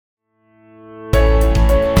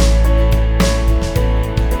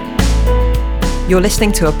You're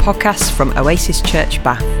listening to a podcast from Oasis Church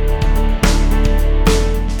Bath.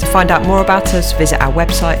 To find out more about us, visit our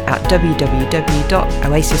website at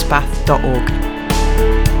www.oasisbath.org.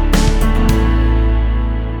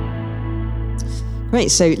 Great.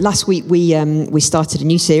 So last week we started a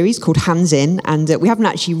new series called Hands In, and we haven't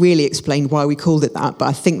actually really explained why we called it that, but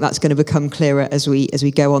I think that's going to become clearer as we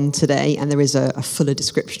go on today. And there is a fuller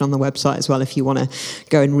description on the website as well if you want to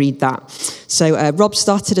go and read that. So Rob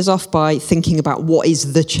started us off by thinking about what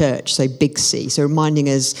is the church, so big C. So reminding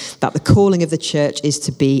us that the calling of the church is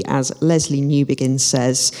to be, as Leslie Newbegin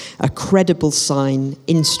says, a credible sign,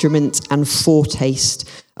 instrument, and foretaste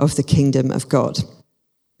of the kingdom of God.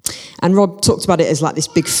 And Rob talked about it as like this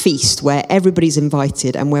big feast where everybody's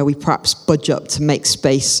invited and where we perhaps budge up to make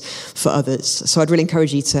space for others. So I'd really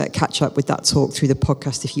encourage you to catch up with that talk through the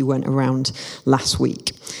podcast if you weren't around last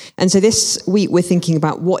week. And so this week we're thinking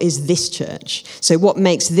about what is this church? So what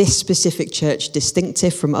makes this specific church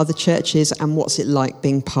distinctive from other churches, and what's it like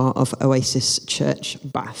being part of Oasis Church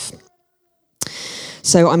Bath?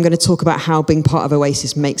 So I'm going to talk about how being part of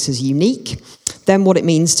Oasis makes us unique, then what it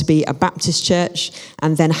means to be a Baptist church,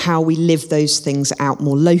 and then how we live those things out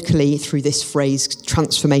more locally through this phrase,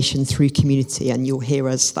 transformation through community, and you'll hear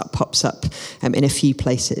us, that pops up in a few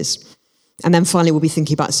places. And then finally, we'll be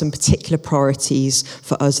thinking about some particular priorities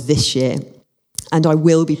for us this year. And I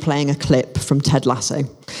will be playing a clip from Ted Lasso.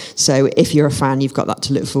 So if you're a fan, you've got that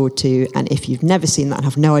to look forward to. And if you've never seen that and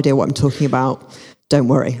have no idea what I'm talking about, don't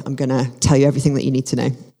worry, I'm going to tell you everything that you need to know.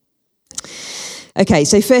 Okay,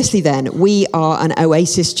 so firstly then, we are an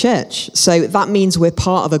Oasis church. So that means we're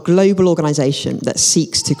part of a global organisation that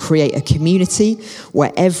seeks to create a community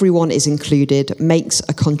where everyone is included, makes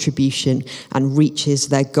a contribution, and reaches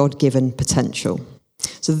their God-given potential.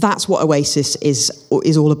 So that's what Oasis is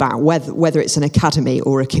all about, whether it's an academy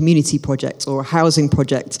or a community project or a housing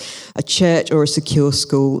project, a church or a secure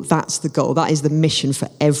school. That's the goal. That is the mission for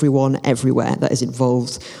everyone, everywhere that is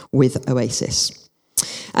involved with Oasis.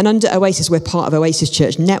 And under Oasis, we're part of Oasis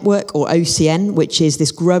Church Network, or OCN, which is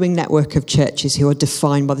this growing network of churches who are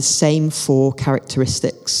defined by the same four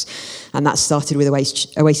characteristics. And that started with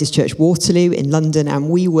Oasis Church Waterloo in London, and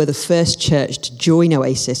we were the first church to join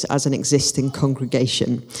Oasis as an existing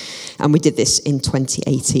congregation. And we did this in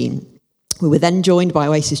 2018. We were then joined by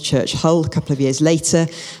Oasis Church Hull a couple of years later.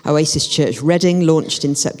 Oasis Church Reading launched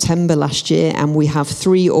in September last year, and we have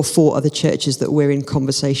 3 or 4 other churches that we're in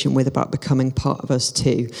conversation with about becoming part of us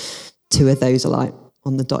too. 2 of those are like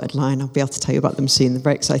on the dotted line. I'll be able to tell you about them soon. They're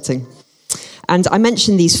very exciting. And I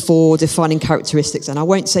mentioned these 4 defining characteristics, and I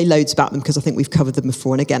won't say loads about them because I think we've covered them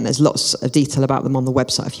before. And again, there's lots of detail about them on the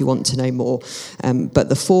website if you want to know more. But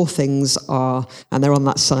the 4 things are, and they're on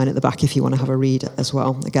that sign at the back if you want to have a read as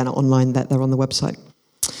well. Again, online, they're on the website.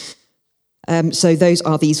 So those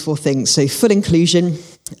are these 4 things. So full inclusion,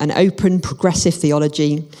 an open, progressive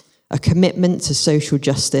theology, a commitment to social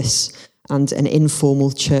justice, and an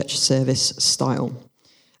informal church service style.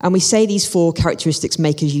 And we say these 4 characteristics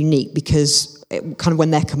make us unique because kind of when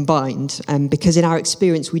they're combined, because in our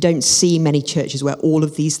experience, we don't see many churches where all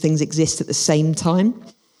of these things exist at the same time.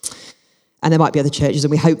 And there might be other churches, and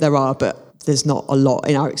we hope there are, but there's not a lot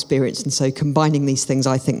in our experience. And so combining these things,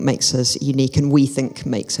 I think, makes us unique, and we think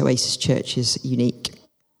makes Oasis churches unique.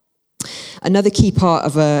 Another key part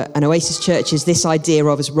of an Oasis church is this idea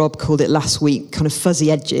of, as Rob called it last week, kind of fuzzy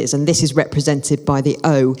edges. And this is represented by the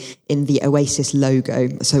O in the Oasis logo.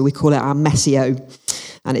 So we call it our messy O.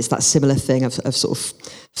 And it's that similar thing of sort of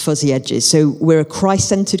fuzzy edges. So we're a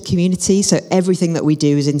Christ-centered community. So everything that we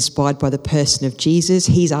do is inspired by the person of Jesus.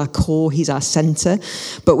 He's our core, he's our center.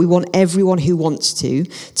 But we want everyone who wants to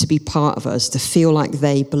be part of us, to feel like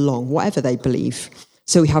they belong, whatever they believe.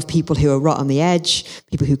 So we have people who are right on the edge,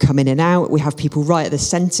 people who come in and out. We have people right at the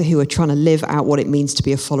center who are trying to live out what it means to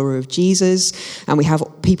be a follower of Jesus. And we have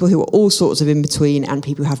people who are all sorts of in between, and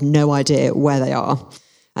people who have no idea where they are.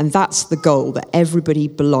 And that's the goal, that everybody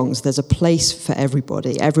belongs. There's a place for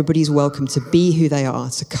everybody. Everybody's welcome to be who they are,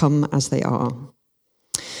 to come as they are.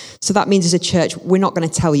 So that means as a church, we're not going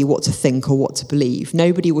to tell you what to think or what to believe.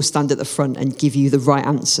 Nobody will stand at the front and give you the right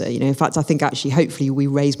answer. In fact, I think actually, hopefully, we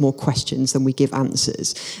raise more questions than we give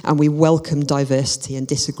answers. And we welcome diversity and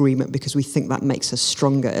disagreement because we think that makes us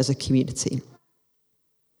stronger as a community.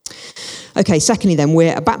 Okay, secondly then,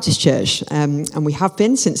 we're a Baptist church, and we have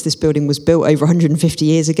been since this building was built over 150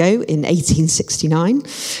 years ago in 1869.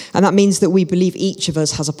 And that means that we believe each of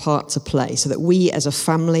us has a part to play, so that we as a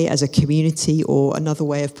family, as a community, or another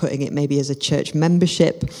way of putting it, maybe as a church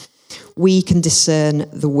membership, we can discern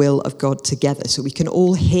the will of God together. So we can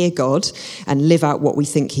all hear God and live out what we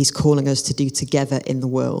think he's calling us to do together in the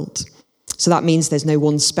world. So that means there's no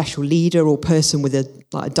one special leader or person with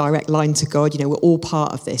a direct line to God. We're all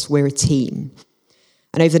part of this. We're a team.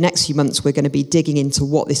 And over the next few months, we're going to be digging into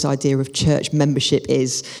what this idea of church membership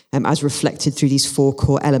is, as reflected through these 4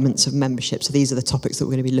 core elements of membership. So these are the topics that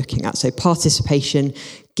we're going to be looking at. So participation,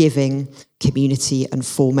 giving, community, and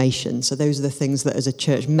formation. So those are the things that as a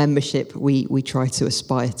church membership, we try to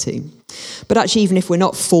aspire to. But actually, even if we're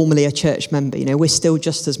not formally a church member, we're still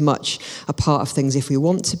just as much a part of things if we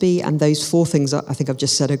want to be. And those 4 things, I think I've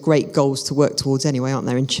just said, are great goals to work towards anyway, aren't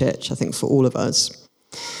there, in church, I think, for all of us.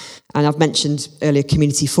 And I've mentioned earlier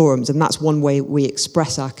community forums, and that's one way we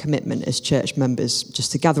express our commitment as church members,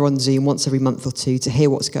 just to gather on Zoom once every month or two, to hear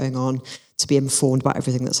what's going on, to be informed about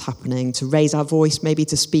everything that's happening, to raise our voice, maybe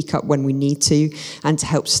to speak up when we need to, and to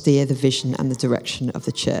help steer the vision and the direction of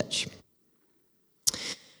the church.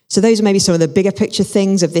 So those are maybe some of the bigger picture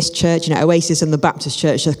things of this church. Oasis and the Baptist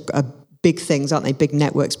Church are big things, aren't they? Big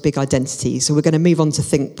networks, big identities. So we're going to move on to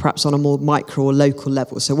think perhaps on a more micro or local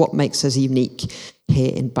level. So what makes us unique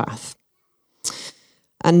here in Bath?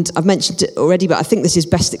 And I've mentioned it already, but I think this is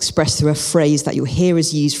best expressed through a phrase that you'll hear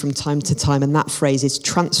us use from time to time, and that phrase is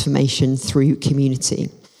transformation through community.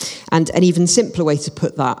 And an even simpler way to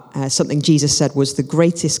put that, something Jesus said was the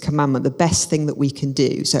greatest commandment, the best thing that we can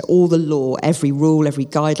do. So all the law, every rule, every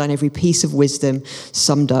guideline, every piece of wisdom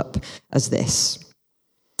summed up as this: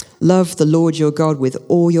 love the Lord your God with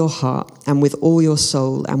all your heart and with all your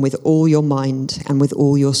soul and with all your mind and with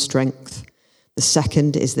all your strength. The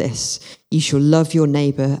second is this: you shall love your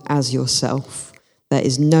neighbour as yourself. There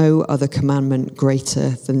is no other commandment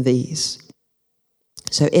greater than these.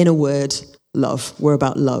 So in a word, love. We're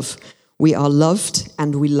about love. We are loved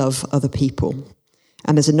and we love other people.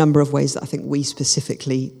 And there's a number of ways that I think we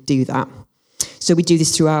specifically do that. So we do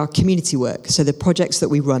this through our community work. So the projects that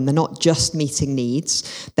we run, they're not just meeting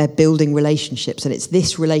needs, they're building relationships. And it's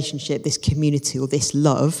this relationship, this community, or this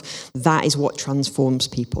love, that is what transforms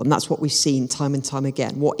people. And that's what we've seen time and time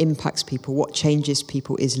again. What impacts people, what changes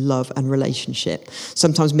people is love and relationship.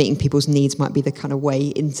 Sometimes meeting people's needs might be the kind of way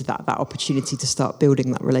into that opportunity to start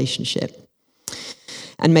building that relationship.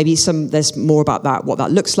 And maybe there's more about that, what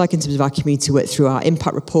that looks like in terms of our community work through our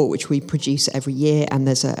impact report, which we produce every year. And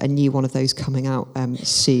there's a new one of those coming out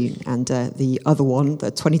soon. And the other one,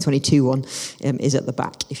 the 2022 one, is at the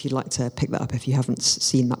back, if you'd like to pick that up if you haven't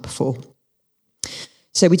seen that before.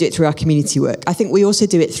 So we do it through our community work. I think we also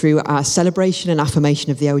do it through our celebration and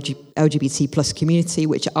affirmation of the LGBT plus community,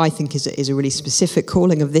 which I think is a really specific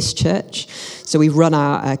calling of this church. So we've run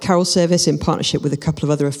our carol service in partnership with a couple of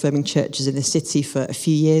other affirming churches in the city for a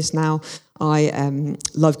few years now. I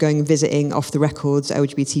love going and visiting Off the Records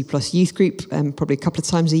LGBT plus youth group probably a couple of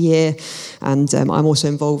times a year. And I'm also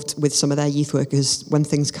involved with some of their youth workers when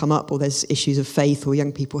things come up or there's issues of faith or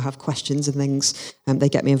young people have questions and things. They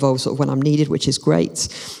get me involved sort of when I'm needed, which is great.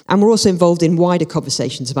 And we're also involved in wider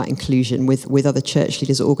conversations about inclusion with other church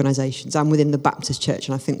leaders or organisations and within the Baptist Church.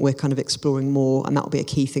 And I think we're kind of exploring more, and that'll be a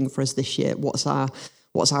key thing for us this year. What's our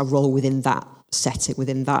role within that setting,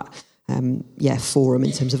 within that forum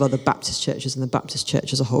in terms of other Baptist churches and the Baptist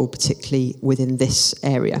Church as a whole, particularly within this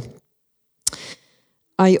area.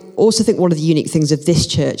 I also think one of the unique things of this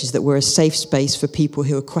church is that we're a safe space for people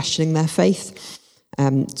who are questioning their faith.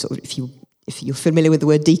 Sort of if you're familiar with the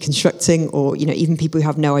word deconstructing, or even people who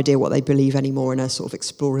have no idea what they believe anymore and are sort of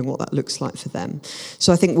exploring what that looks like for them.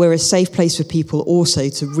 So I think we're a safe place for people also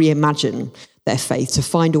to reimagine their faith, to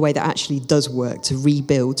find a way that actually does work, to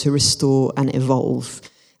rebuild, to restore and evolve.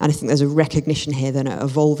 And I think there's a recognition here that an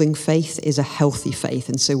evolving faith is a healthy faith,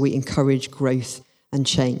 and so we encourage growth and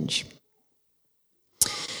change.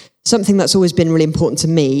 Something that's always been really important to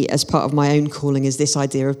me as part of my own calling is this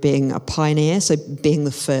idea of being a pioneer, so being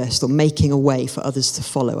the first or making a way for others to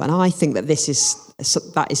follow. And I think that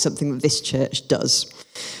that is something that this church does.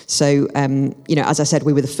 So, as I said,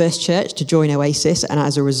 we were the first church to join Oasis, and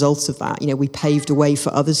as a result of that, we paved a way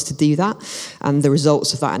for others to do that. And the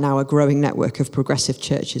results of that are now a growing network of progressive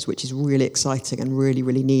churches, which is really exciting and really,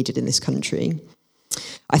 really needed in this country.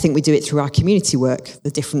 I think we do it through our community work,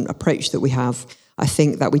 the different approach that we have. I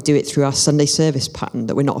think that we do it through our Sunday service pattern,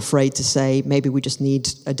 that we're not afraid to say, maybe we just need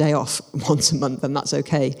a day off once a month, and that's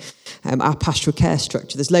okay. Our pastoral care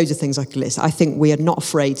structure, there's loads of things I could list. I think we are not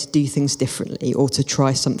afraid to do things differently or to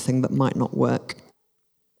try something that might not work.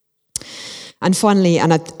 And finally,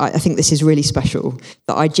 and I think this is really special,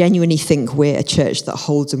 that I genuinely think we're a church that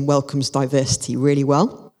holds and welcomes diversity really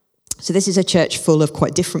well. So this is a church full of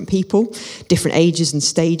quite different people, different ages and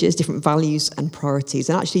stages, different values and priorities,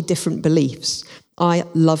 and actually different beliefs. I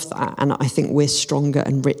love that, and I think we're stronger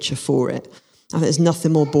and richer for it. And there's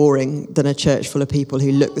nothing more boring than a church full of people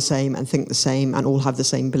who look the same and think the same and all have the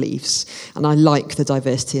same beliefs. And I like the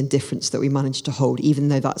diversity and difference that we manage to hold, even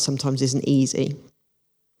though that sometimes isn't easy.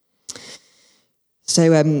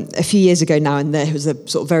 So a few years ago now, and it was the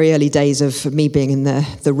sort of very early days of me being in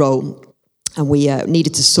the role, and we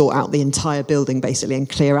needed to sort out the entire building, basically, and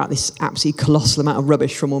clear out this absolutely colossal amount of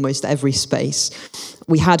rubbish from almost every space.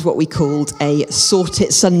 We had what we called a Sort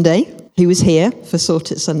It Sunday. Who was here for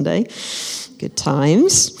Sort It Sunday? Good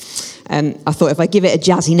times. I thought if I give it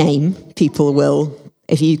a jazzy name, people will,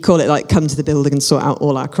 if you call it like come to the building and sort out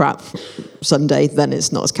all our crap Sunday, then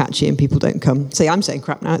it's not as catchy and people don't come. See, I'm saying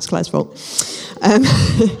crap now, it's Claire's fault.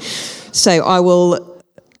 So I will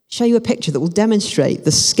show you a picture that will demonstrate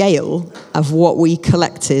the scale of what we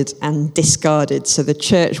collected and discarded. So the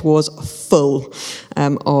church was full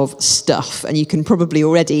of stuff, and you can probably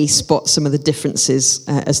already spot some of the differences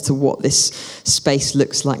as to what this space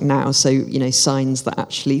looks like now. So, signs that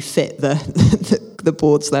actually fit the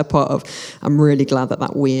boards they're part of. I'm really glad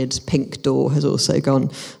that weird pink door has also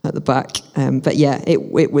gone at the back. But yeah,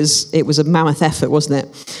 it was a mammoth effort, wasn't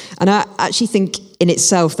it? And I actually think in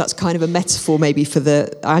itself, that's kind of a metaphor maybe for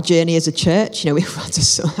our journey as a church. We've had to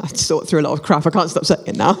sort through a lot of crap. I can't stop saying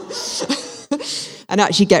it now. And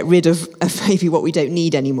actually get rid of maybe what we don't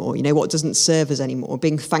need anymore, what doesn't serve us anymore,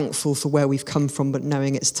 being thankful for where we've come from, but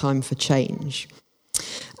knowing it's time for change.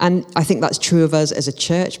 And I think that's true of us as a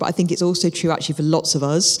church, but I think it's also true actually for lots of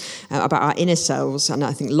us about our inner selves. And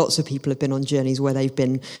I think lots of people have been on journeys where they've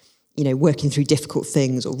been working through difficult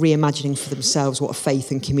things or reimagining for themselves what a faith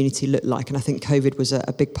and community look like. And I think COVID was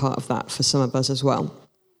a big part of that for some of us as well.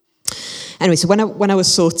 Anyway, so when I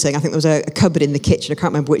was sorting, I think there was a cupboard in the kitchen. I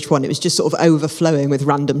can't remember which one. It was just sort of overflowing with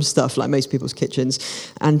random stuff, like most people's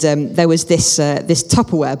kitchens. And there was this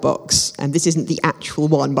Tupperware box. And this isn't the actual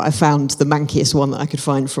one, but I found the mankiest one that I could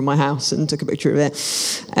find from my house and took a picture of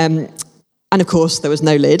it. And of course, there was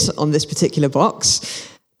no lid on this particular box.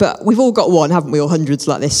 But we've all got one, haven't we, or hundreds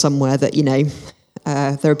like this somewhere that,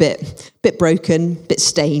 they're a bit broken, a bit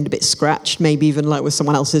stained, a bit scratched, maybe even like with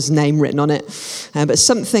someone else's name written on it. But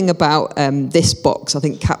something about this box, I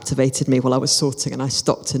think, captivated me while I was sorting, and I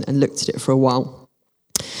stopped and looked at it for a while.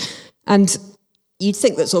 And you'd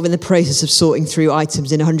think that sort of in the process of sorting through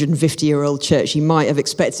items in a 150-year-old church, you might have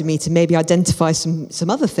expected me to maybe identify some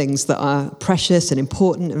other things that are precious and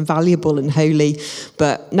important and valuable and holy.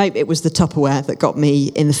 But nope, it was the Tupperware that got me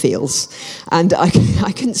in the feels. And I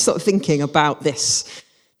couldn't stop thinking about this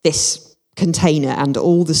container and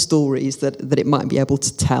all the stories that it might be able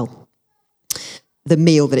to tell. The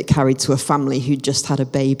meal that it carried to a family who'd just had a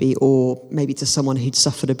baby, or maybe to someone who'd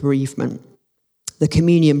suffered a bereavement. The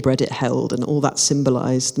communion bread it held and all that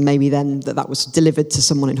symbolised, maybe then that was delivered to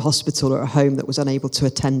someone in hospital or a home that was unable to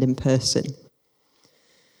attend in person.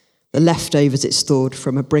 The leftovers it stored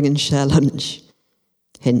from a bring and share lunch.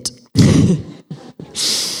 Hint.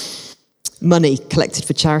 Money collected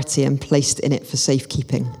for charity and placed in it for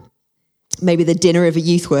safekeeping. Maybe the dinner of a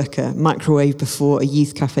youth worker, microwaved before a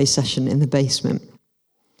youth cafe session in the basement.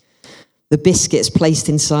 The biscuits placed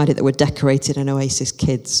inside it that were decorated in Oasis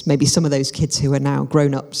kids. Maybe some of those kids who are now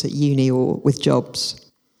grown-ups at uni or with jobs.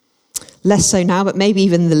 Less so now, but maybe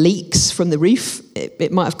even the leaks from the roof.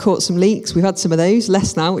 It might have caught some leaks. We've had some of those.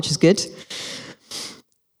 Less now, which is good.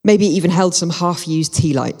 Maybe it even held some half-used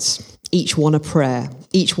tea lights. Each one a prayer.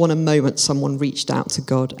 Each one a moment someone reached out to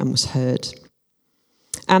God and was heard.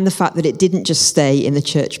 And the fact that it didn't just stay in the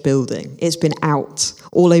church building. It's been out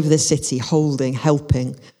all over the city, holding,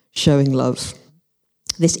 helping, showing love.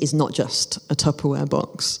 This is not just a Tupperware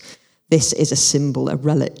box. This is a symbol, a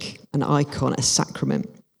relic, an icon, a sacrament.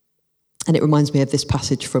 And it reminds me of this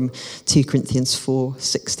passage from 2 Corinthians 4,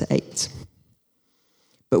 6-8.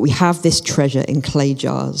 But we have this treasure in clay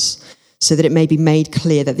jars, so that it may be made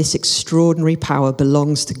clear that this extraordinary power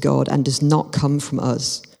belongs to God and does not come from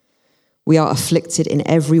us. We are afflicted in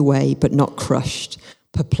every way, but not crushed,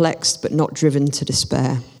 perplexed, but not driven to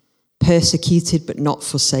despair, persecuted but not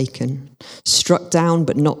forsaken, struck down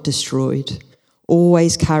but not destroyed,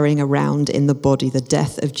 always carrying around in the body the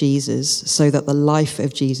death of Jesus, so that the life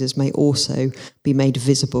of Jesus may also be made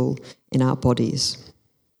visible in our bodies.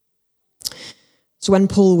 So when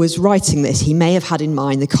Paul was writing this, he may have had in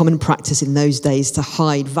mind the common practice in those days to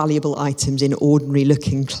hide valuable items in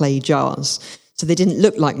ordinary-looking clay jars. So they didn't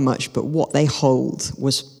look like much, but what they hold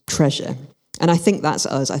was treasure. And I think that's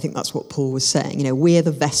us. I think that's what Paul was saying. We're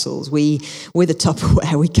the vessels. We're the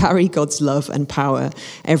Tupperware. We carry God's love and power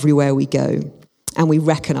everywhere we go. And we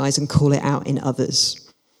recognise and call it out in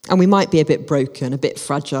others. And we might be a bit broken, a bit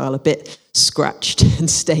fragile, a bit scratched and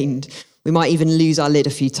stained. We might even lose our lid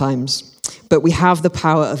a few times. But we have the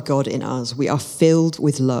power of God in us. We are filled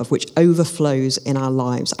with love, which overflows in our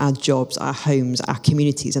lives, our jobs, our homes, our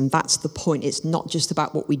communities. And that's the point. It's not just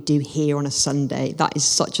about what we do here on a Sunday. That is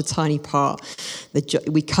such a tiny part.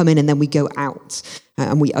 We come in and then we go out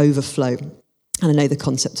and we overflow. And I know the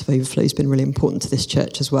concept of overflow has been really important to this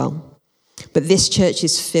church as well. But this church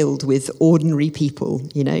is filled with ordinary people,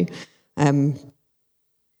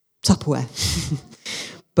 Tupperware.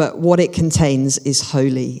 But what it contains is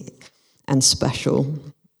holy and special.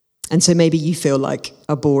 And so maybe you feel like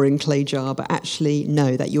a boring clay jar, but actually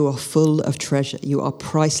know that you are full of treasure. You are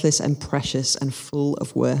priceless and precious and full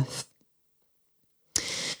of worth.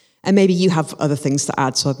 And maybe you have other things to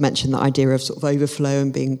add. So I've mentioned the idea of sort of overflow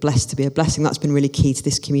and being blessed to be a blessing. That's been really key to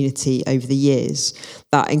this community over the years.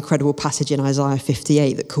 That incredible passage in Isaiah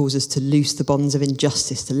 58 that calls us to loose the bonds of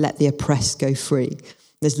injustice, to let the oppressed go free.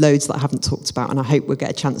 There's loads that I haven't talked about, and I hope we'll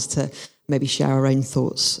get a chance to maybe share our own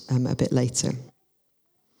thoughts a bit later.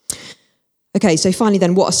 Okay, so finally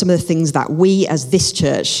then, what are some of the things that we as this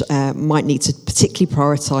church might need to particularly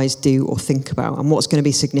prioritise, do or think about, and what's going to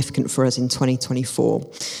be significant for us in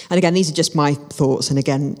 2024? And again, these are just my thoughts, and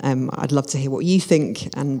again, I'd love to hear what you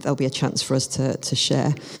think, and there'll be a chance for us to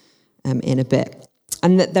share in a bit.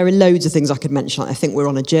 And there are loads of things I could mention. I think we're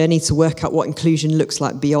on a journey to work out what inclusion looks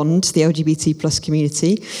like beyond the LGBT plus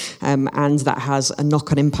community, and that has a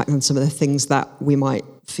knock-on impact on some of the things that we might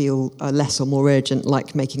feel are less or more urgent,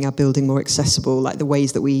 like making our building more accessible, like the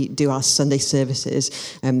ways that we do our Sunday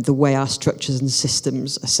services, the way our structures and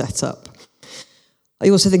systems are set up. I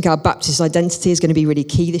also think our Baptist identity is going to be really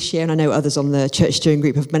key this year, and I know others on the church steering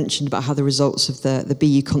group have mentioned about how the results of the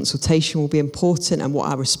BU consultation will be important and what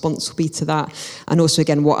our response will be to that, and also,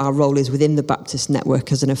 again, what our role is within the Baptist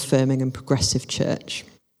network as an affirming and progressive church.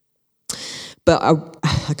 But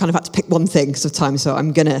I kind of had to pick one thing because of time, so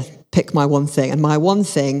I'm going to pick my one thing, and my one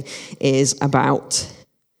thing is about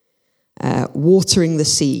watering the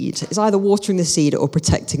seed. It's either watering the seed or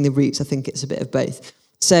protecting the roots. I think it's a bit of both.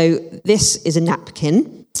 So this is a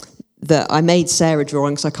napkin that I made Sarah draw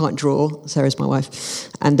on because I can't draw. Sarah's my wife.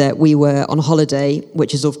 And we were on holiday,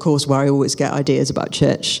 which is, of course, where I always get ideas about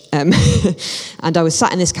church. And I was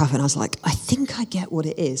sat in this cafe and I was like, I think I get what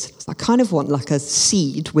it is. So I kind of want like a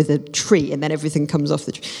seed with a tree and then everything comes off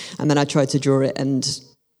the tree. And then I tried to draw it and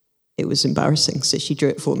it was embarrassing. So she drew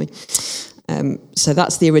it for me. So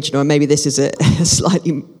that's the original. And maybe this is a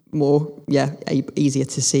slightly more, easier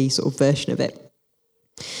to see sort of version of it.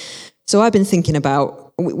 So I've been thinking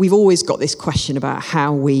about, we've always got this question about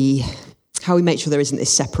how we make sure there isn't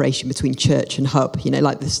this separation between church and hub,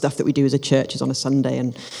 like the stuff that we do as a church is on a Sunday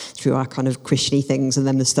and through our kind of Christian-y things, and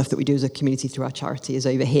then the stuff that we do as a community through our charity is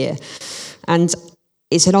over here. And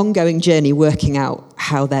it's an ongoing journey working out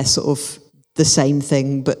how they're sort of the same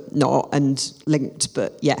thing but not, and linked,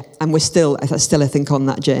 but and we're still I think on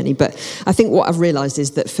that journey. But I think what I've realised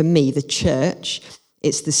is that for me, the church,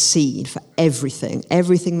 it's the seed for everything.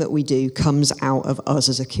 Everything that we do comes out of us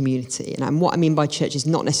as a community. And what I mean by church is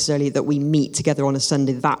not necessarily that we meet together on a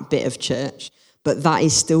Sunday, that bit of church, but that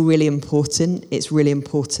is still really important. It's really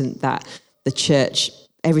important that the church,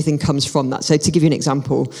 everything comes from that. So to give you an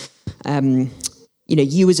example,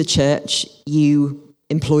 you as a church, you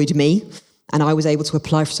employed me, and I was able to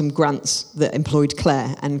apply for some grants that employed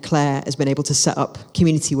Claire, and Claire has been able to set up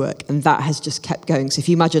community work, and that has just kept going. So if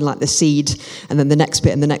you imagine like the seed, and then the next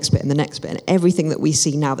bit, and the next bit, and the next bit, and everything that we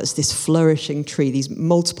see now that's this flourishing tree, these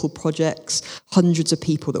multiple projects, hundreds of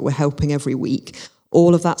people that we're helping every week,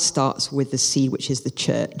 all of that starts with the seed, which is the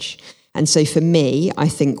church. And so for me, I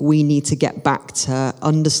think we need to get back to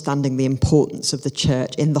understanding the importance of the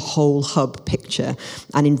church in the whole hub picture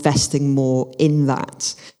and investing more in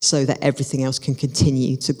that so that everything else can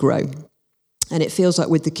continue to grow. And it feels like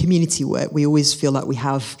with the community work, we always feel like we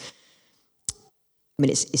have,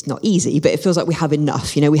 it's not easy, but it feels like we have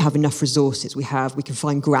enough. We have enough resources. We can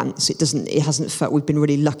find grants. It hasn't felt, we've been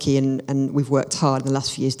really lucky and we've worked hard in the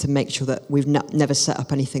last few years to make sure that we've never set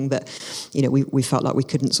up anything that, we felt like we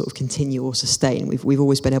couldn't sort of continue or sustain. We've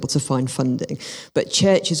always been able to find funding. But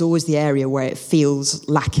church is always the area where it feels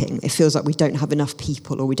lacking. It feels like we don't have enough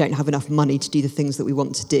people or we don't have enough money to do the things that we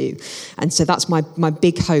want to do. And so that's my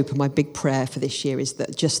big hope and my big prayer for this year, is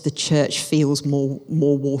that just the church feels more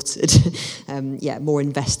watered, more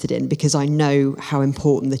invested in, because I know how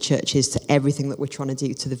important the church is to everything that we're trying to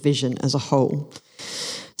do, to the vision as a whole.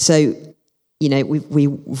 So,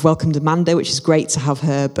 we've welcomed Amanda, which is great to have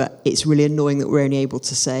her, but it's really annoying that we're only able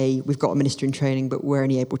to say we've got a minister in training, but we're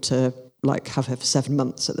only able to have her for 7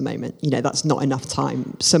 months at the moment. That's not enough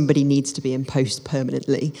time. Somebody needs to be in post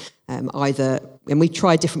permanently. And we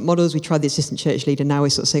tried different models. We tried the assistant church leader. Now we're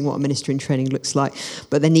sort of saying what a ministry in training looks like.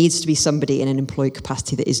 But there needs to be somebody in an employed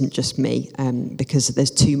capacity that isn't just me, because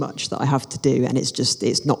there's too much that I have to do, and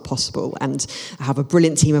it's not possible. And I have a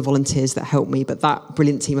brilliant team of volunteers that help me, but that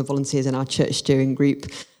brilliant team of volunteers in our church steering group,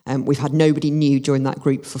 we've had nobody new join that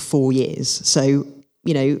group for 4 years. So,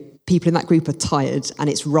 people in that group are tired, and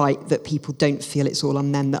it's right that people don't feel it's all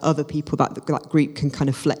on them, that other people, that group can kind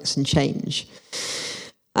of flex and change.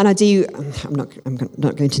 And I'm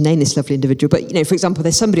not going to name this lovely individual, but, for example,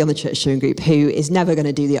 there's somebody on the church steering group who is never going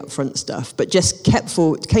to do the upfront stuff, but just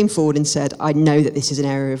came forward and said, I know that this is an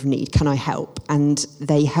area of need. Can I help? And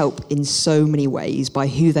they help in so many ways, by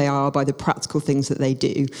who they are, by the practical things that they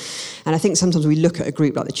do. And I think sometimes we look at a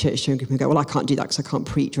group like the church steering group and go, well, I can't do that because I can't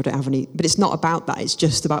preach, or I don't have any. But it's not about that. It's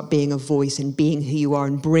just about being a voice and being who you are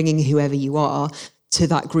and bringing whoever you are to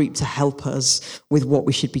that group to help us with what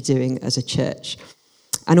we should be doing as a church.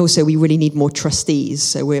 And also, we really need more trustees.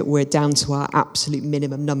 So we're down to our absolute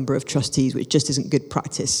minimum number of trustees, which just isn't good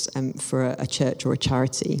practice for a church or a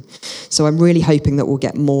charity. So I'm really hoping that we'll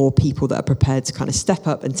get more people that are prepared to kind of step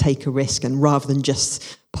up and take a risk, and rather than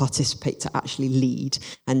just participate, to actually lead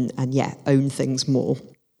and own things more.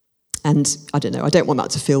 And I don't know, I don't want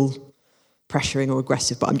that to feel pressuring or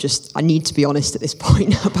aggressive, but I need to be honest at this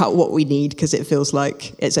point about what we need, because it feels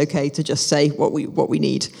like it's okay to just say what we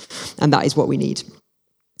need, and that is what we need.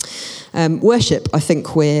 Worship, I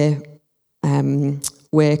think we're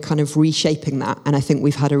kind of reshaping that, and I think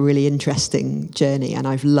we've had a really interesting journey, and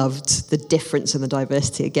I've loved the difference and the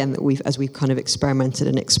diversity again that we've kind of experimented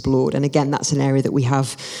and explored. And again, that's an area that we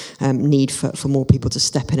have need for more people to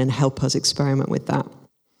step in and help us experiment with that.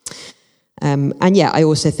 I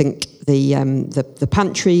also think the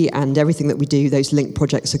pantry and everything that we do, those link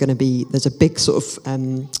projects are going to be, there's a big sort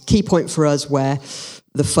of key point for us where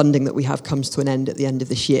the funding that we have comes to an end at the end of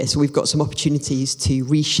this year. So we've got some opportunities to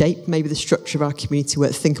reshape maybe the structure of our community, where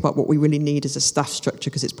think about what we really need as a staff structure,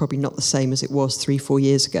 because it's probably not the same as it was 3-4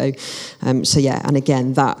 years ago. And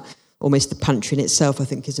again, that almost the pantry in itself, I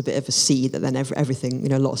think, is a bit of a seed that then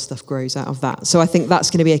everything, a lot of stuff grows out of that. So I think that's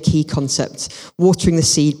going to be a key concept, watering the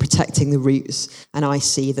seed, protecting the roots. And I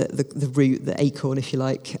see the root, the acorn, if you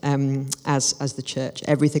like, as the church.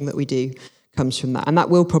 Everything that we do comes from that, and that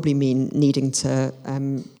will probably mean needing to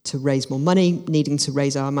raise more money, needing to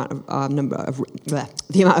raise the amount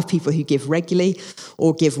of people who give regularly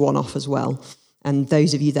or give one-off as well. And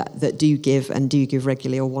those of you that do give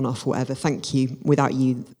regularly or one-off, whatever, thank you. Without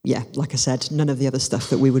you, like I said, none of the other stuff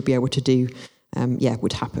that we would be able to do,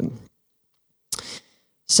 would happen.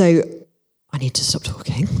 So I need to stop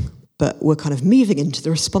talking. But we're kind of moving into the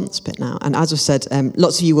response bit now. And as I've said,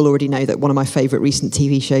 lots of you will already know that one of my favourite recent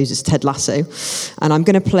TV shows is Ted Lasso. And I'm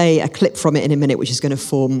going to play a clip from it in a minute, which is going to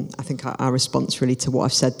form, I think, our response really to what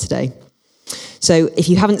I've said today. So if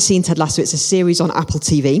you haven't seen Ted Lasso, it's a series on Apple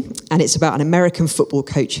TV, and it's about an American football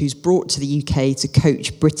coach who's brought to the UK to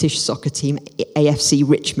coach British soccer team AFC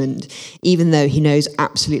Richmond, even though he knows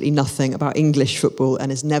absolutely nothing about English football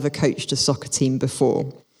and has never coached a soccer team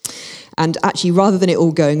before. And actually, rather than it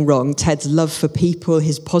all going wrong, Ted's love for people,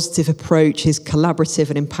 his positive approach, his collaborative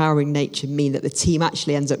and empowering nature mean that the team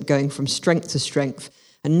actually ends up going from strength to strength,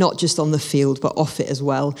 and not just on the field, but off it as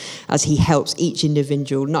well, as he helps each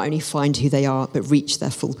individual not only find who they are, but reach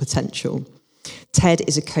their full potential. Ted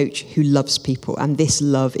is a coach who loves people, and this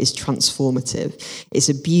love is transformative. It's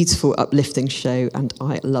a beautiful, uplifting show, and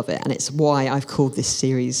I love it. And it's why I've called this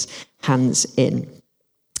series Hands In.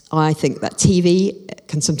 I think that TV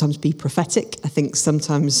can sometimes be prophetic. I think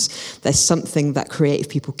sometimes there's something that creative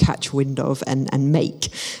people catch wind of and make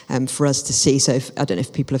for us to see. So I don't know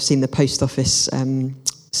if people have seen the Post Office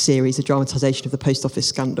series, a dramatisation of the Post Office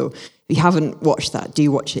scandal. If you haven't watched that,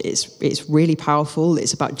 do watch it. It's really powerful.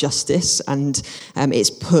 It's about justice, and it's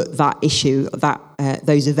put that issue,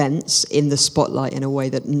 those events in the spotlight in a way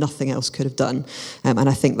that nothing else could have done. And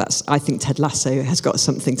I think Ted Lasso has got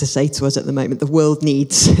something to say to us at the moment. The world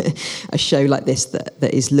needs a show like this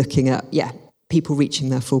that is looking at people reaching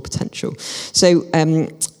their full potential. So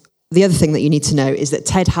the other thing that you need to know is that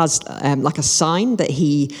Ted has like a sign that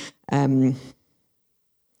he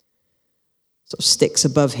sort of sticks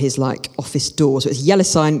above his office door. So it's a yellow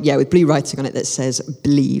sign, with blue writing on it that says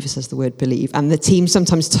believe. It says the word believe. And the team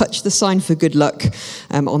sometimes touch the sign for good luck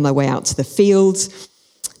on their way out to the field.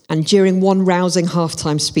 And during one rousing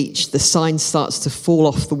halftime speech, the sign starts to fall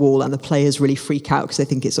off the wall, and the players really freak out because they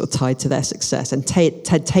think it's sort of tied to their success. And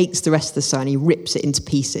Ted takes the rest of the sign, he rips it into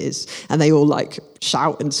pieces, and they all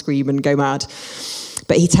shout and scream and go mad.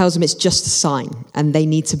 But he tells them it's just a sign, and they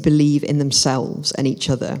need to believe in themselves and each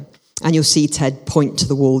other. And you'll see Ted point to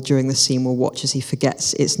the wall during the scene we'll watch as he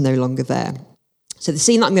forgets it's no longer there. So the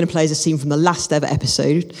scene that I'm going to play is a scene from the last ever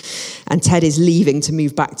episode, and Ted is leaving to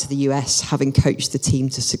move back to the US, having coached the team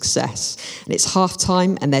to success. And it's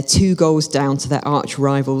half-time, and they're 2 goals down to their arch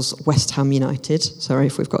rivals, West Ham United. Sorry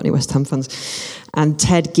if we've got any West Ham fans. And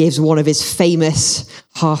Ted gives one of his famous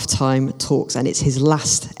half-time talks, and it's his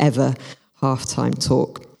last ever half-time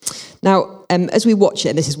talk. Now, as we watch it,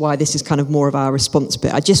 and this is why this is kind of more of our response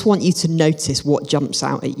bit, I just want you to notice what jumps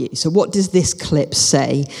out at you. So what does this clip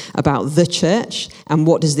say about the church, and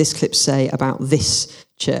what does this clip say about this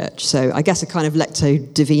church? So I guess a kind of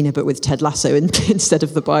Lectio Divina, but with Ted Lasso instead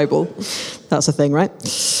of the Bible. That's a thing, right?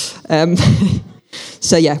 So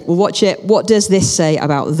yeah, we'll watch it. What does this say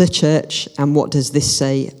about the church, and what does this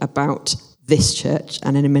say about this church?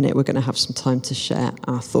 And in a minute, we're going to have some time to share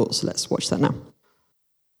our thoughts. So let's watch that now.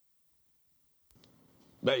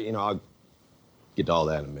 But, I'll get to all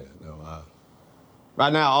that in a minute.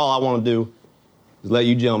 Right now, all I want to do is let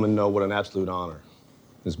you gentlemen know what an absolute honor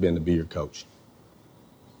it's been to be your coach.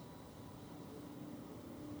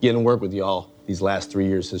 Getting to work with y'all these last 3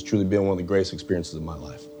 years has truly been one of the greatest experiences of my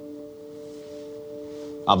life.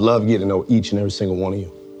 I've loved getting to know each and every single one of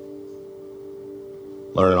you.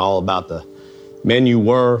 Learning all about the men you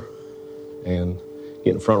were and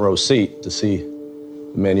getting a front row seat to see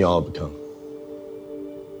the men y'all have become.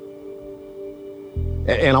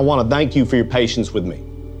 And I want to thank you for your patience with me.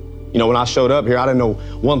 When I showed up here, I didn't know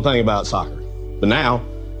one thing about soccer. But now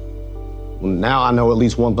I know at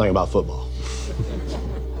least one thing about football.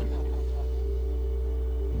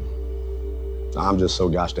 I'm just so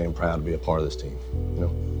gosh dang proud to be a part of this team,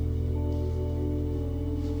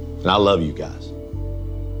 And I love you guys.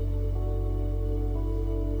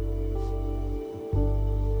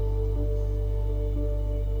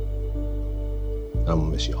 And I'm gonna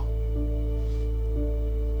miss y'all.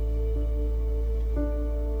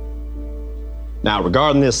 Now,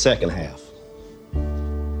 regarding this second half, I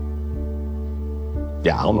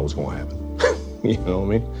don't know what's going to happen. You know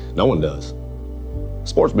what I mean? No one does.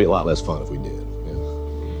 Sports would be a lot less fun if we did.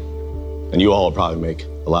 And you all would probably make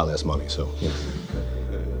a lot less money, so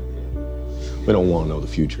we don't want to know the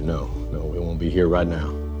future. No, we won't be here right now.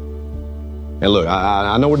 And look,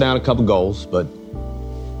 I know we're down a couple goals, but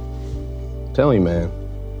I'm telling you, man,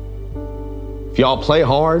 if y'all play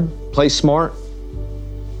hard, play smart,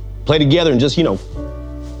 play together and just,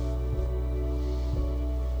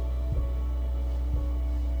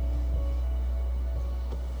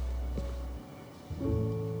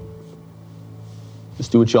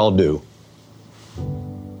 just do what y'all do.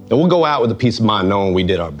 And we'll go out with a peace of mind knowing we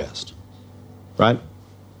did our best. Right?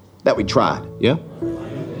 That we tried, yeah?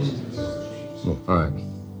 All right.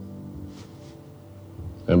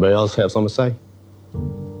 Anybody else have something to say?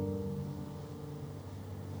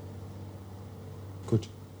 Good.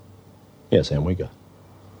 Yeah, Sam, we got.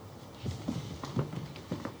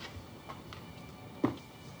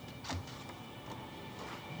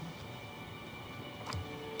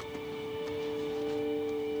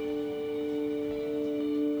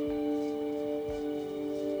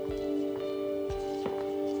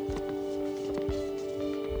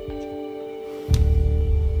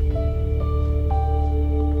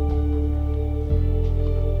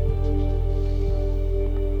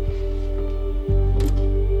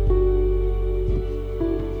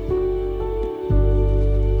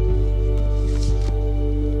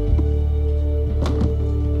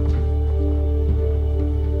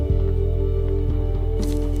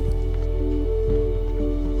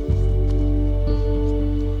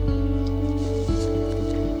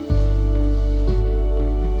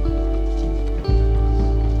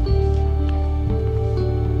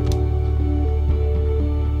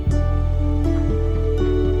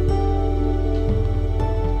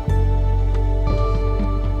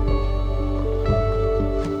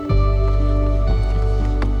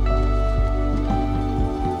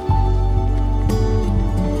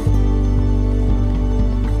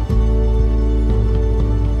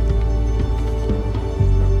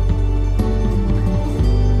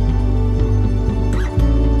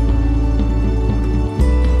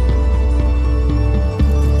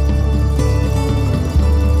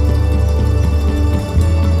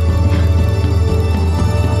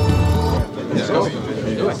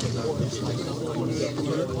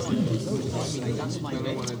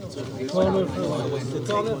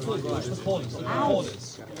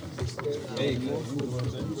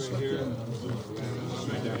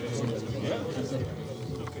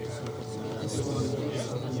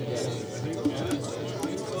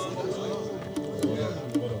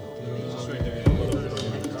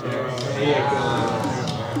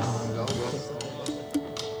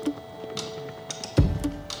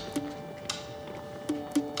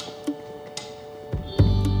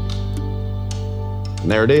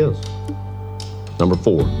 And there it is. Number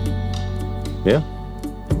 4. Yeah?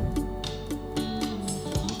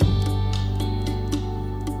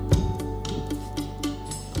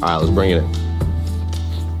 All right, let's bring it in.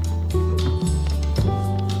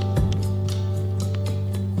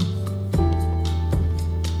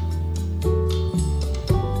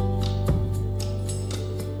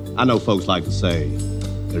 I know folks like to say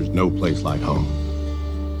there's no place like home.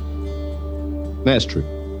 That's true.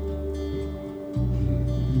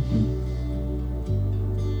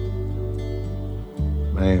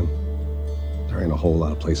 Man, there ain't a whole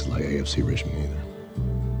lot of places like AFC Richmond either.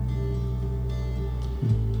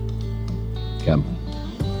 Captain.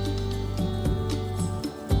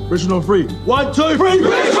 Richmond on 3. 1, 2, 3,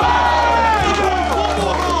 Richmond!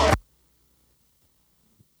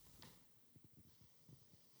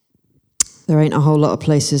 There ain't a whole lot of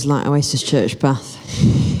places like Oasis Church Bath.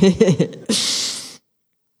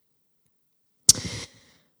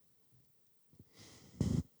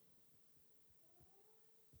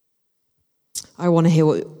 I want to hear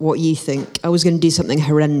what you think. I was going to do something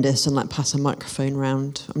horrendous and pass a microphone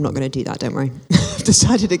round. I'm not going to do that, don't worry. I've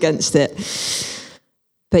decided against it.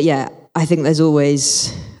 But yeah, I think there's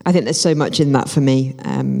so much in that for me.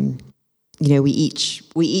 We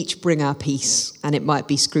each bring our piece, and it might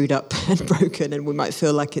be screwed up and broken, and we might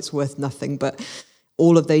feel like it's worth nothing. But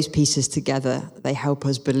all of those pieces together, they help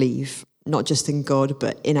us believe, not just in God,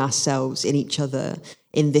 but in ourselves, in each other,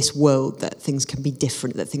 in this world, that things can be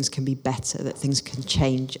different, that things can be better, that things can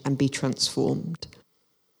change and be transformed.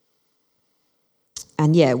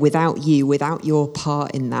 And yeah, without you, without your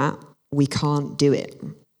part in that, we can't do it.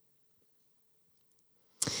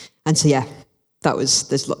 And so yeah,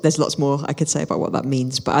 there's lots more I could say about what that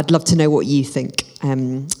means, but I'd love to know what you think.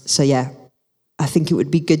 So yeah, I think it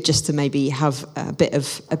would be good just to maybe have a bit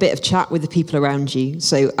of chat with the people around you.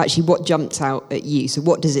 So actually, what jumped out at you? So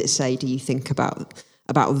what does it say, do you think, about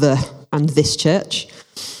the and this church?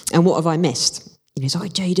 And what have I missed? So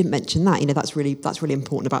Joe, you didn't mention that. That's really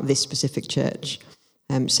important about this specific church.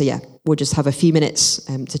 So yeah, we'll just have a few minutes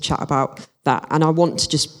to chat about that. And I want to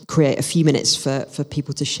just create a few minutes for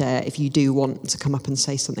people to share. If you do want to come up and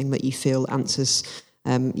say something that you feel answers,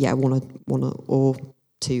 one or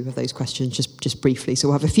two of those questions, just briefly. So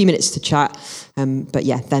we'll have a few minutes to chat. But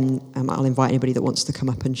yeah, then I'll invite anybody that wants to come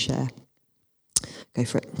up and share. Go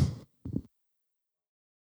for it.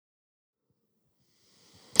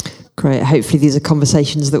 Great. Hopefully these are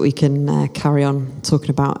conversations that we can carry on talking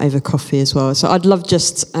about over coffee as well. So I'd love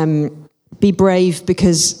just be brave,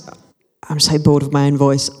 because I'm so bored of my own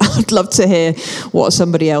voice. I'd love to hear what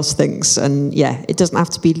somebody else thinks. And yeah, it doesn't have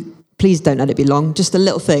to be, please don't let it be long. Just a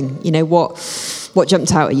little thing. What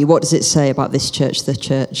jumped out at you? What does it say about this church, the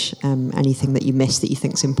church? Anything that you missed that you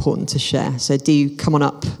think is important to share? So do come on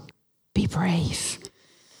up. Be brave.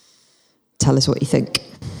 Tell us what you think.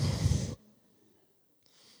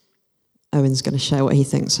 Owen's going to share what he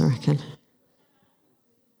thinks, I reckon.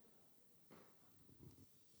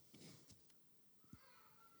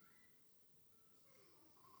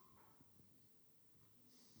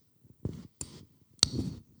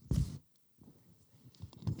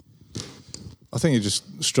 I think it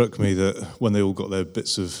just struck me that when they all got their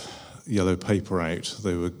bits of yellow paper out,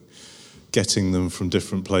 they were getting them from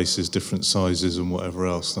different places, different sizes and whatever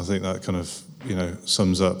else. And I think that kind of,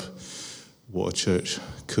 sums up what a church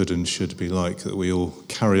could and should be like, that we all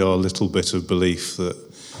carry our little bit of belief that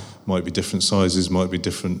might be different sizes, might be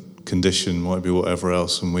different condition, might be whatever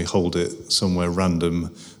else, and we hold it somewhere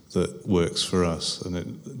random that works for us.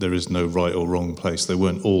 And there is no right or wrong place. They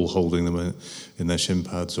weren't all holding them in their shin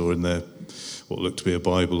pads or in their what looked to be a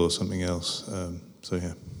Bible or something else. So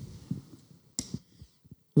yeah.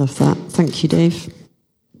 Love that. Thank you, Dave.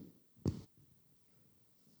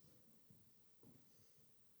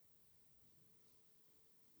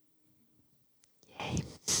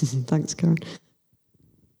 Thanks, Karen.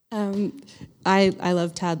 I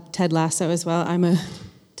love Ted Lasso as well. I'm a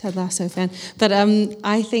Ted Lasso fan. But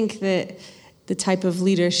I think that the type of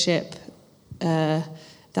leadership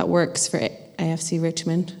that works for AFC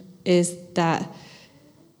Richmond is that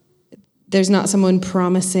there's not someone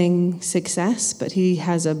promising success, but he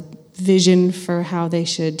has a vision for how they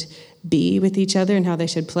should be with each other and how they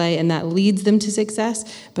should play, and that leads them to success.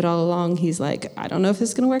 But all along, he's like, I don't know if this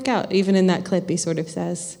is going to work out. Even in that clip, he sort of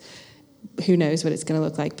says, who knows what it's going to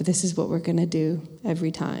look like, but this is what we're going to do every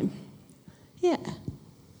time. Yeah.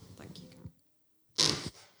 Thank you.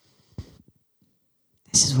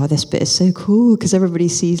 This is why this bit is so cool, because everybody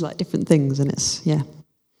sees different things, and it's, yeah.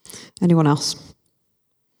 Anyone else?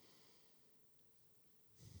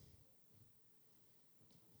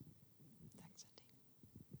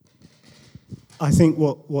 I think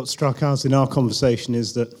what struck us in our conversation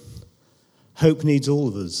is that hope needs all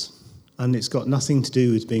of us, and it's got nothing to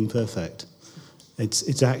do with being perfect.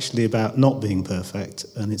 It's actually about not being perfect,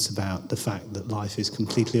 and it's about the fact that life is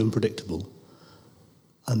completely unpredictable.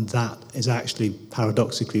 And that is actually,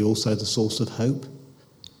 paradoxically, also the source of hope.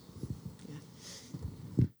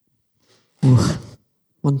 Ooh,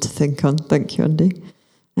 one to think on. Thank you, Andy.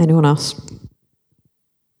 Anyone else?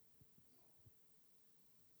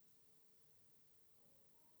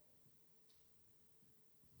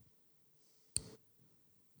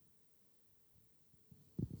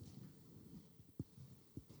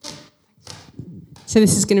 So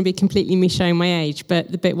this is going to be completely me showing my age, but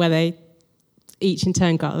the bit where they each in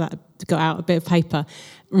turn got out a bit of paper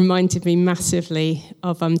reminded me massively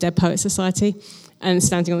of Dead Poets Society and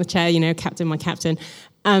standing on the chair, captain, my captain,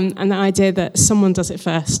 and the idea that someone does it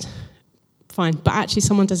first, fine, but actually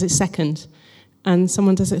someone does it second, and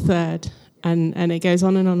someone does it third, and it goes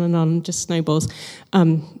on and on and on, just snowballs. I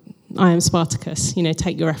am Spartacus,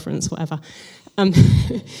 take your reference, whatever.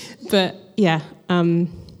 But yeah, that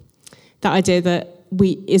idea that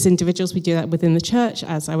we, as individuals, we do that within the church.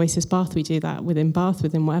 As Oasis Bath, we do that within Bath,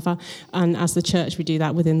 within whatever. And as the church, we do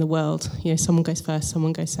that within the world. Someone goes first,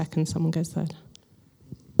 someone goes second, someone goes third.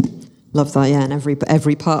 Love that, yeah. And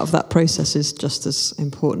every part of that process is just as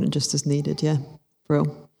important and just as needed, yeah.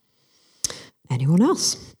 Real. Anyone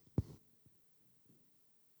else?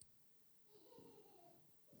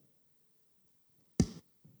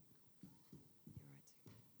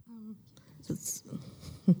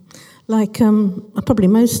 Like probably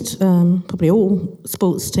all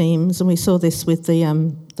sports teams, and we saw this with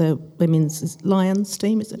the women's Lions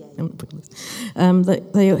team, is it?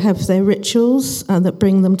 They have their rituals that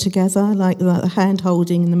bring them together, like the hand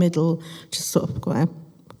holding in the middle, just sort of quite a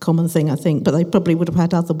common thing, I think, but they probably would have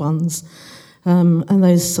had other ones. And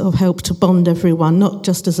those sort of help to bond everyone, not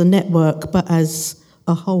just as a network, but as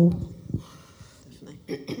a whole.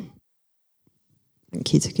 Definitely.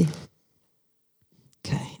 Thank you, Tiki.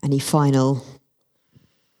 Okay, any final?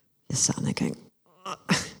 You're sat there going,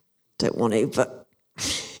 don't want to, but...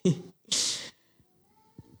 I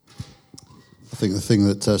think the thing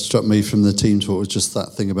that struck me from the team talk was just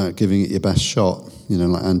that thing about giving it your best shot.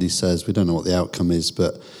 Like Andy says, we don't know what the outcome is,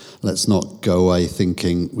 but let's not go away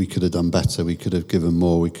thinking we could have done better, we could have given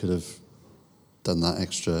more, we could have gone that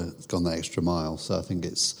extra mile. So I think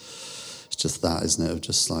it's just that, isn't it? Of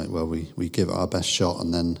just like, well, we give it our best shot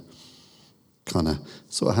and then kind of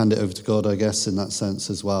sort of hand it over to God, I guess, in that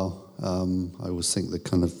sense as well. I always think that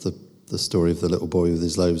kind of the story of the little boy with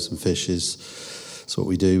his loaves and fish is what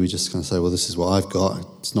we do. We just kind of say, well, this is what I've got.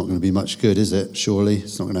 It's not going to be much good, is it? Surely.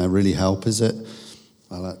 It's not going to really help, is it?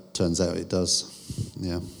 Well, that turns out it does.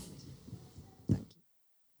 Yeah.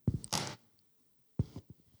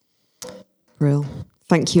 Real.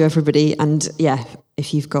 Thank you, everybody. And yeah,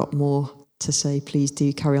 if you've got more to say, please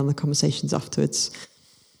do carry on the conversations afterwards.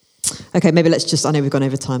 Okay, maybe let's just, I know we've gone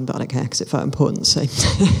over time, but I don't care because it felt important, so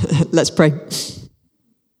let's pray.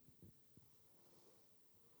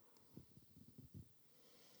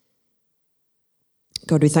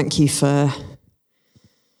 God, we thank you for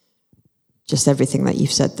just everything that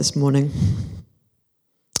you've said this morning,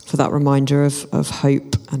 for that reminder of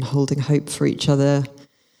hope and holding hope for each other,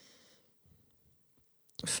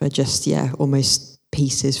 for just, almost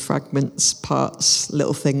pieces, fragments, parts,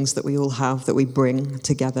 little things that we all have that we bring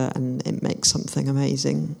together, and it makes something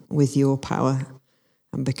amazing with your power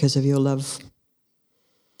and because of your love.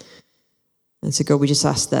 And so, God, we just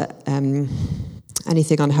ask that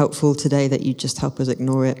anything unhelpful today, that you'd just help us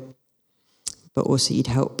ignore it, but also you'd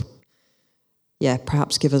help,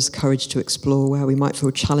 perhaps give us courage to explore where we might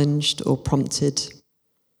feel challenged or prompted.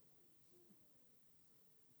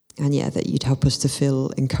 And that you'd help us to feel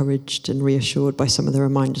encouraged and reassured by some of the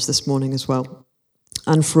reminders this morning as well.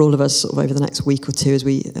 And for all of us sort of over the next week or two, as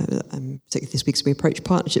we, particularly this week as we approach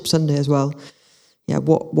Partnership Sunday as well,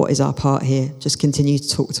 what is our part here? Just continue to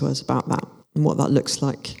talk to us about that and what that looks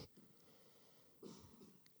like.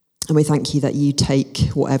 And we thank you that you take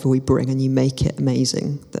whatever we bring and you make it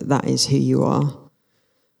amazing, that is who you are.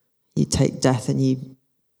 You take death and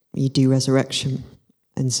you do resurrection.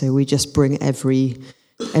 And so we just bring every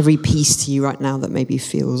piece to you right now that maybe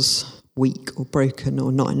feels weak or broken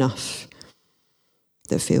or not enough,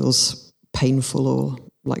 that feels painful or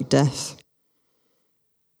like death.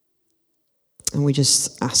 And we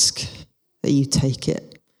just ask that you take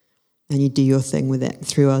it and you do your thing with it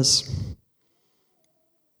through us.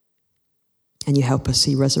 And you help us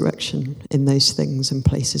see resurrection in those things and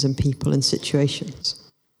places and people and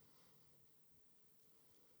situations.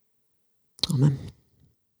 Amen.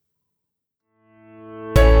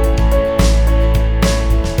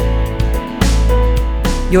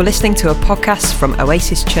 You're listening to a podcast from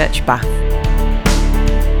Oasis Church Bath.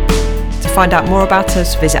 To find out more about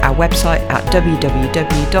us, visit our website at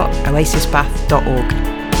www.oasisbath.org.